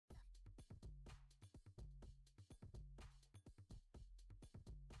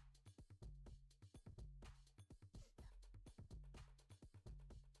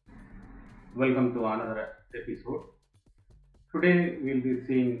Welcome to another episode. Today we'll be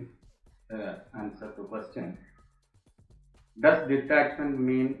seeing answer to question: does detachment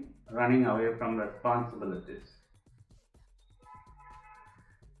mean running away from responsibilities?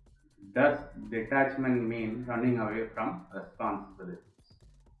 Does detachment mean running away from responsibilities?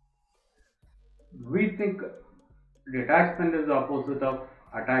 We think detachment is the opposite of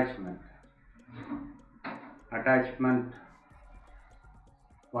attachment. Attachment,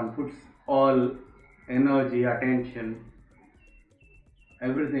 one puts all energy, attention,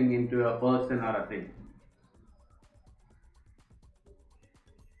 everything into a person or a thing.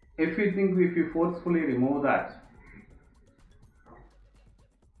 If you forcefully remove that,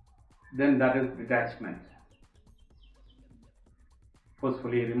 then that is detachment.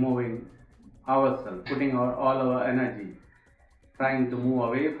 Forcefully removing ourselves, putting all our energy, trying to move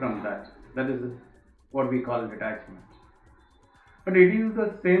away from that. That is what we call detachment. But it is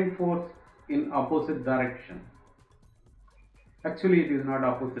the same force in opposite direction. Actually, it is not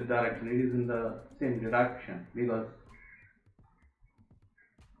opposite direction, it is in the same direction, because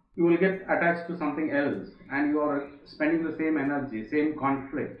you will get attached to something else and you are spending the same energy, same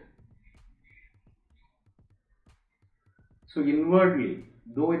conflict. So inwardly,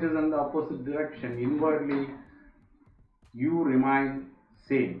 though it is in the opposite direction, inwardly you remain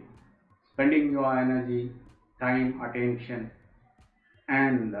same, spending your energy, time, attention,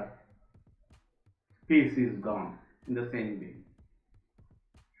 and peace is gone in the same way.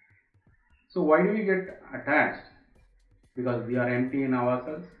 So why do we get attached? Because we are empty in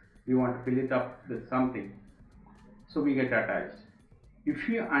ourselves, we want to fill it up with something, so we get attached. If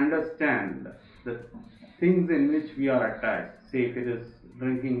you understand the things in which we are attached, say if it is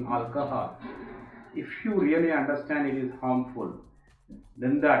drinking alcohol, if you really understand it is harmful,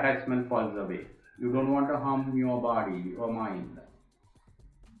 then the attachment falls away. You don't want to harm your body or mind,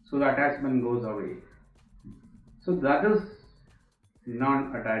 so the attachment goes away. So that is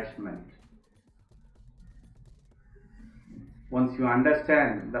non-attachment. Once you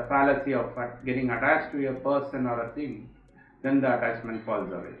understand the fallacy of getting attached to a person or a thing, then the attachment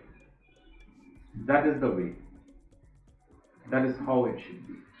falls away. That is the way. That is how it should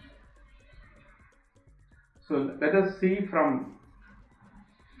be. So let us see from.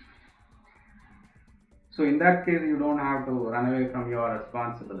 So in that case, you don't have to run away from your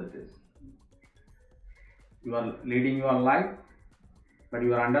responsibilities. You are leading your life, but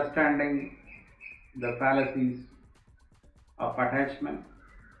you are understanding the fallacies of attachment.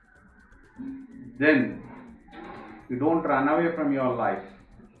 Then you don't run away from your life,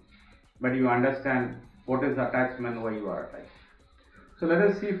 but you understand what is attachment, why you are attached. So let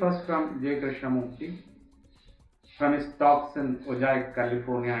us see first from J.Krishnamurti, from his talks in Ojai,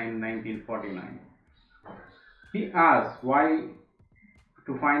 California in 1949. He asks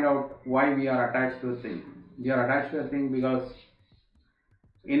to find out why we are attached to a thing. We are attached to a thing because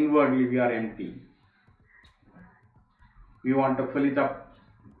inwardly we are empty. We want to fill it up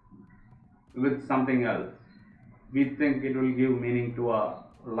with something else. We think it will give meaning to our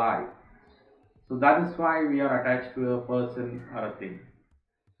life. So that is why we are attached to a person or a thing.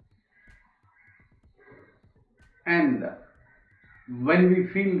 And when we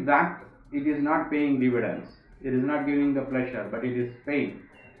feel that it is not paying dividends, it is not giving the pleasure, but it is pain,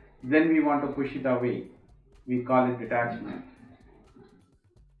 then we want to push it away. We call it detachment.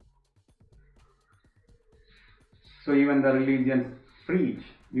 So even the religions preach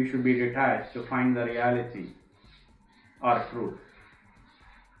you should be detached to find the reality or truth.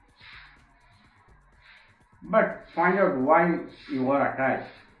 But find out why you are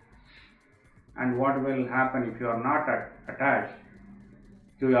attached and what will happen if you are not attached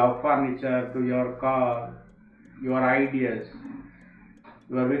to your furniture, to your car, your ideas,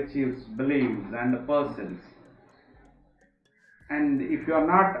 your virtues, beliefs, and the persons. And if you are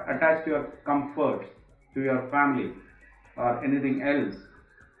not attached to your comfort, to your family, or anything else,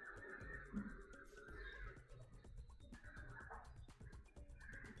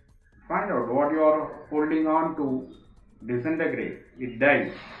 find out what you are holding on to disintegrate, it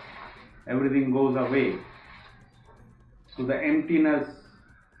dies, everything goes away. So the emptiness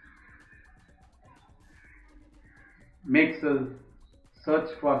makes us search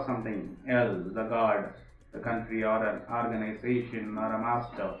for something else, the God, the country, or an organization, or a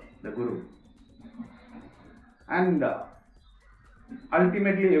master, the Guru. And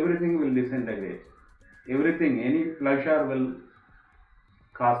ultimately everything will disintegrate. Everything, any pleasure will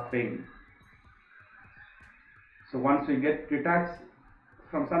cause pain. So once we get detached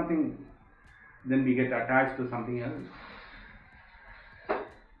from something, then we get attached to something else.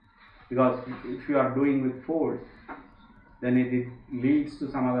 Because if you are doing with force, then it leads to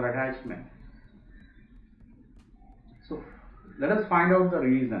some other attachment. Let us find out the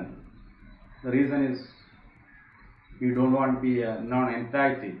reason. The reason is you don't want to be a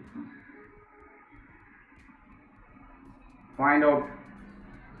non-entity. Find out,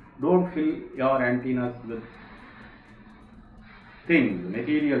 don't fill your emptiness with things,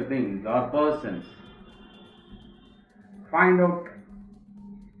 material things or persons. Find out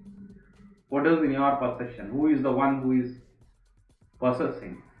what is in your possession, who is the one who is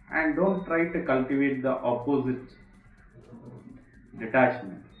possessing, and don't try to cultivate the opposite,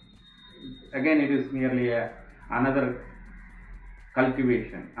 detachment. Again, it is merely another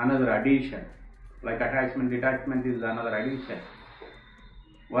cultivation, another addition. Like attachment, detachment is another addition.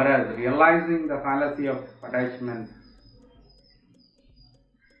 Whereas realizing the fallacy of attachment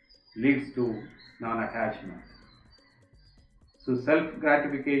leads to non-attachment. So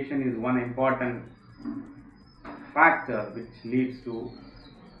self-gratification is one important factor which leads to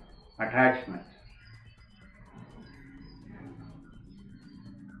attachment.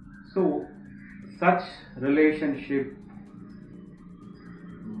 So such relationship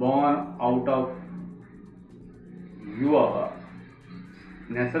born out of your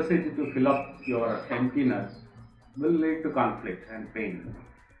necessity to fill up your emptiness will lead to conflict and pain.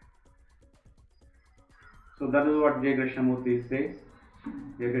 So that is what J.Krishnamurti says.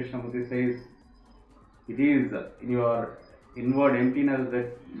 J.Krishnamurti says, it is in your inward emptiness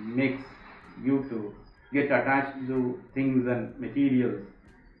that makes you to get attached to things and materials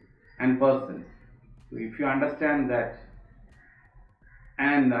and persons. So if you understand that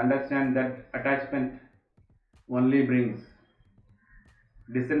and understand that attachment only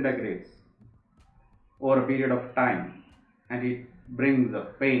disintegrates over a period of time, and it brings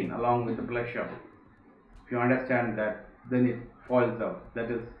a pain along with the pleasure. If you understand that, then it falls out. That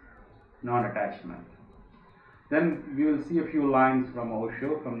is non-attachment. Then we will see a few lines from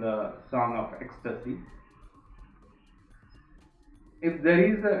Osho, from the song of Ecstasy. If there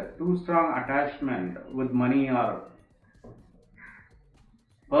is a too strong attachment with money or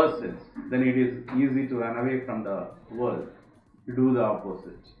persons, then it is easy to run away from the world. You do the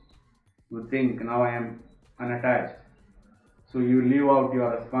opposite. You think, now I am unattached. So you leave out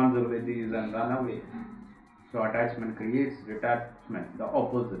your responsibilities and run away. So attachment creates detachment, the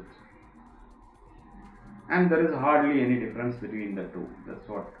opposite. And there is hardly any difference between the two. That's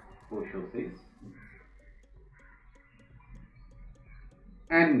what Osho says.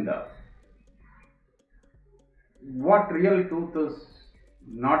 And what real truth is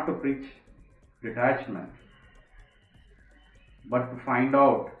not to preach detachment, but to find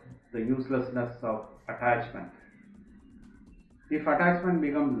out the uselessness of attachment. If attachment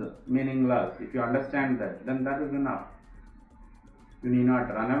becomes meaningless, if you understand that, then that is enough. You need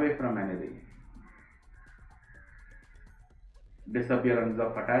not run away from anything. Disappearance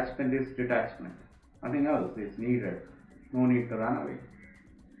of attachment is detachment. Nothing else is needed. No need to run away.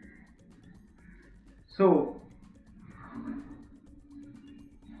 So,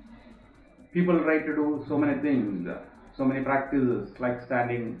 people try to do so many things, so many practices, like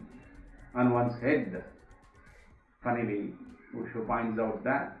standing on one's head. Funnily, Osho points out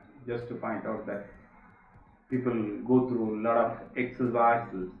that, just to point out that people go through a lot of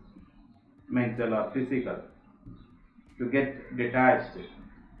exercises, mental or physical, to get detached,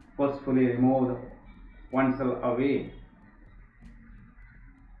 forcefully remove oneself away.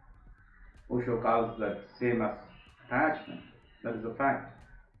 Osho calls that same as attachment. That is a fact.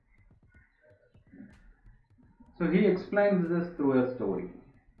 So he explains this through a story.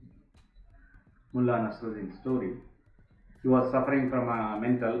 Mullah Nasruddin's story. He was suffering from a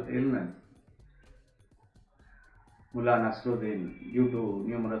mental illness. Mullah Nasruddin, due to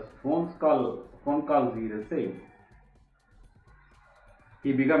numerous phone calls he received,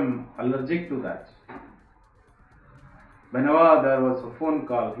 he became allergic to that. Whenever there was a phone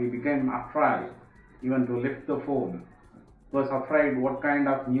call, he became afraid even to lift the phone. He was afraid what kind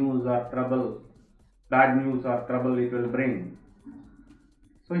of news or trouble, bad news or trouble it will bring.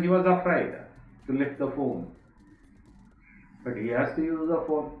 So he was afraid to lift the phone. But he has to use the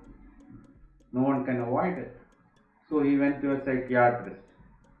phone. No one can avoid it. So he went to a psychiatrist.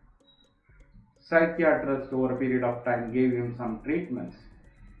 Psychiatrist over a period of time gave him some treatments.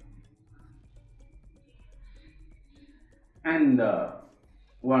 And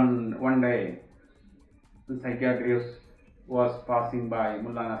one day, the psychiatrist was passing by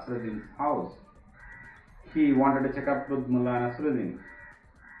Mullah Nasruddin's house. He wanted to check up with Mullah Nasruddin.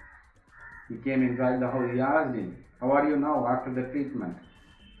 He came inside the house. He asked him, "How are you now after the treatment?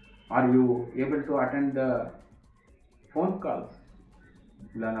 Are you able to attend the phone calls?"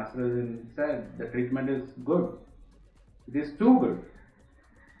 Mullah Nasruddin said, "The treatment is good. It is too good.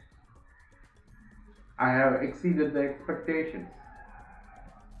 I have exceeded the expectations.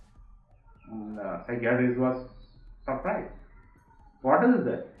 And psychiatrist was surprised. What is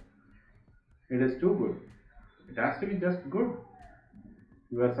that? It is too good. It has to be just good.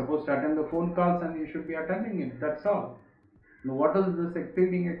 You are supposed to attend the phone calls and you should be attending it. That's all. Now, what is this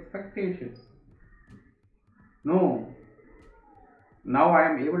exceeding expectations? No. Now I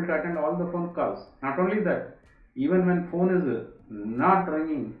am able to attend all the phone calls. Not only that, even when phone is not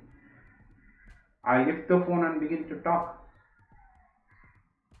ringing, I lift the phone and begin to talk.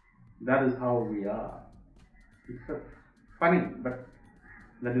 That is how we are. It's funny, but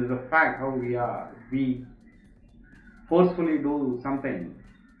that is a fact how we are. We forcefully do something,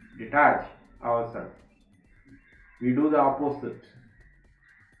 detach ourselves. We do the opposite.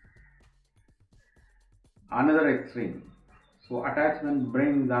 Another extreme. So attachment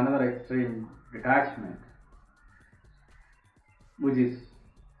brings another extreme, detachment, which is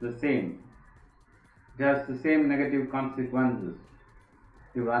the same. It has the same negative consequences.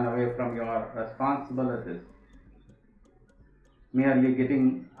 You run away from your responsibilities, merely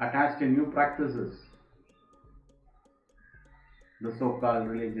getting attached to new practices, the so-called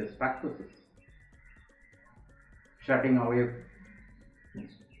religious practices, shutting away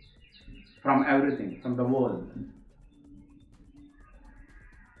from everything, from the world,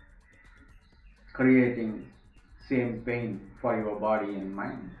 creating same pain for your body and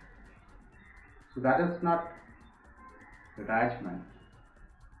mind. So that is not detachment.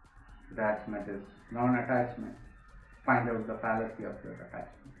 Detachment is non-attachment. Find out the fallacy of your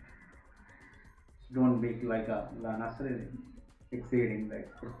attachment. Don't be like a Nasrani, exceeding the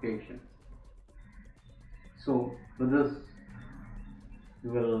expectations. So with this,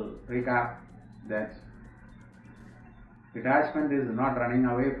 we will recap that detachment is not running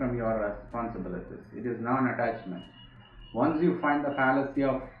away from your responsibilities. It is non-attachment. Once you find the fallacy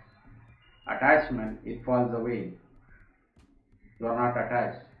of attachment, it falls away. You are not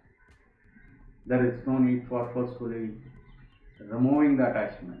attached. There is no need for forcefully removing the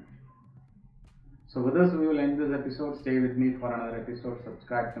attachment. So with this, we will end this episode. Stay with me for another episode.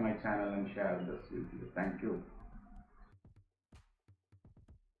 Subscribe to my channel and share this video. Thank you.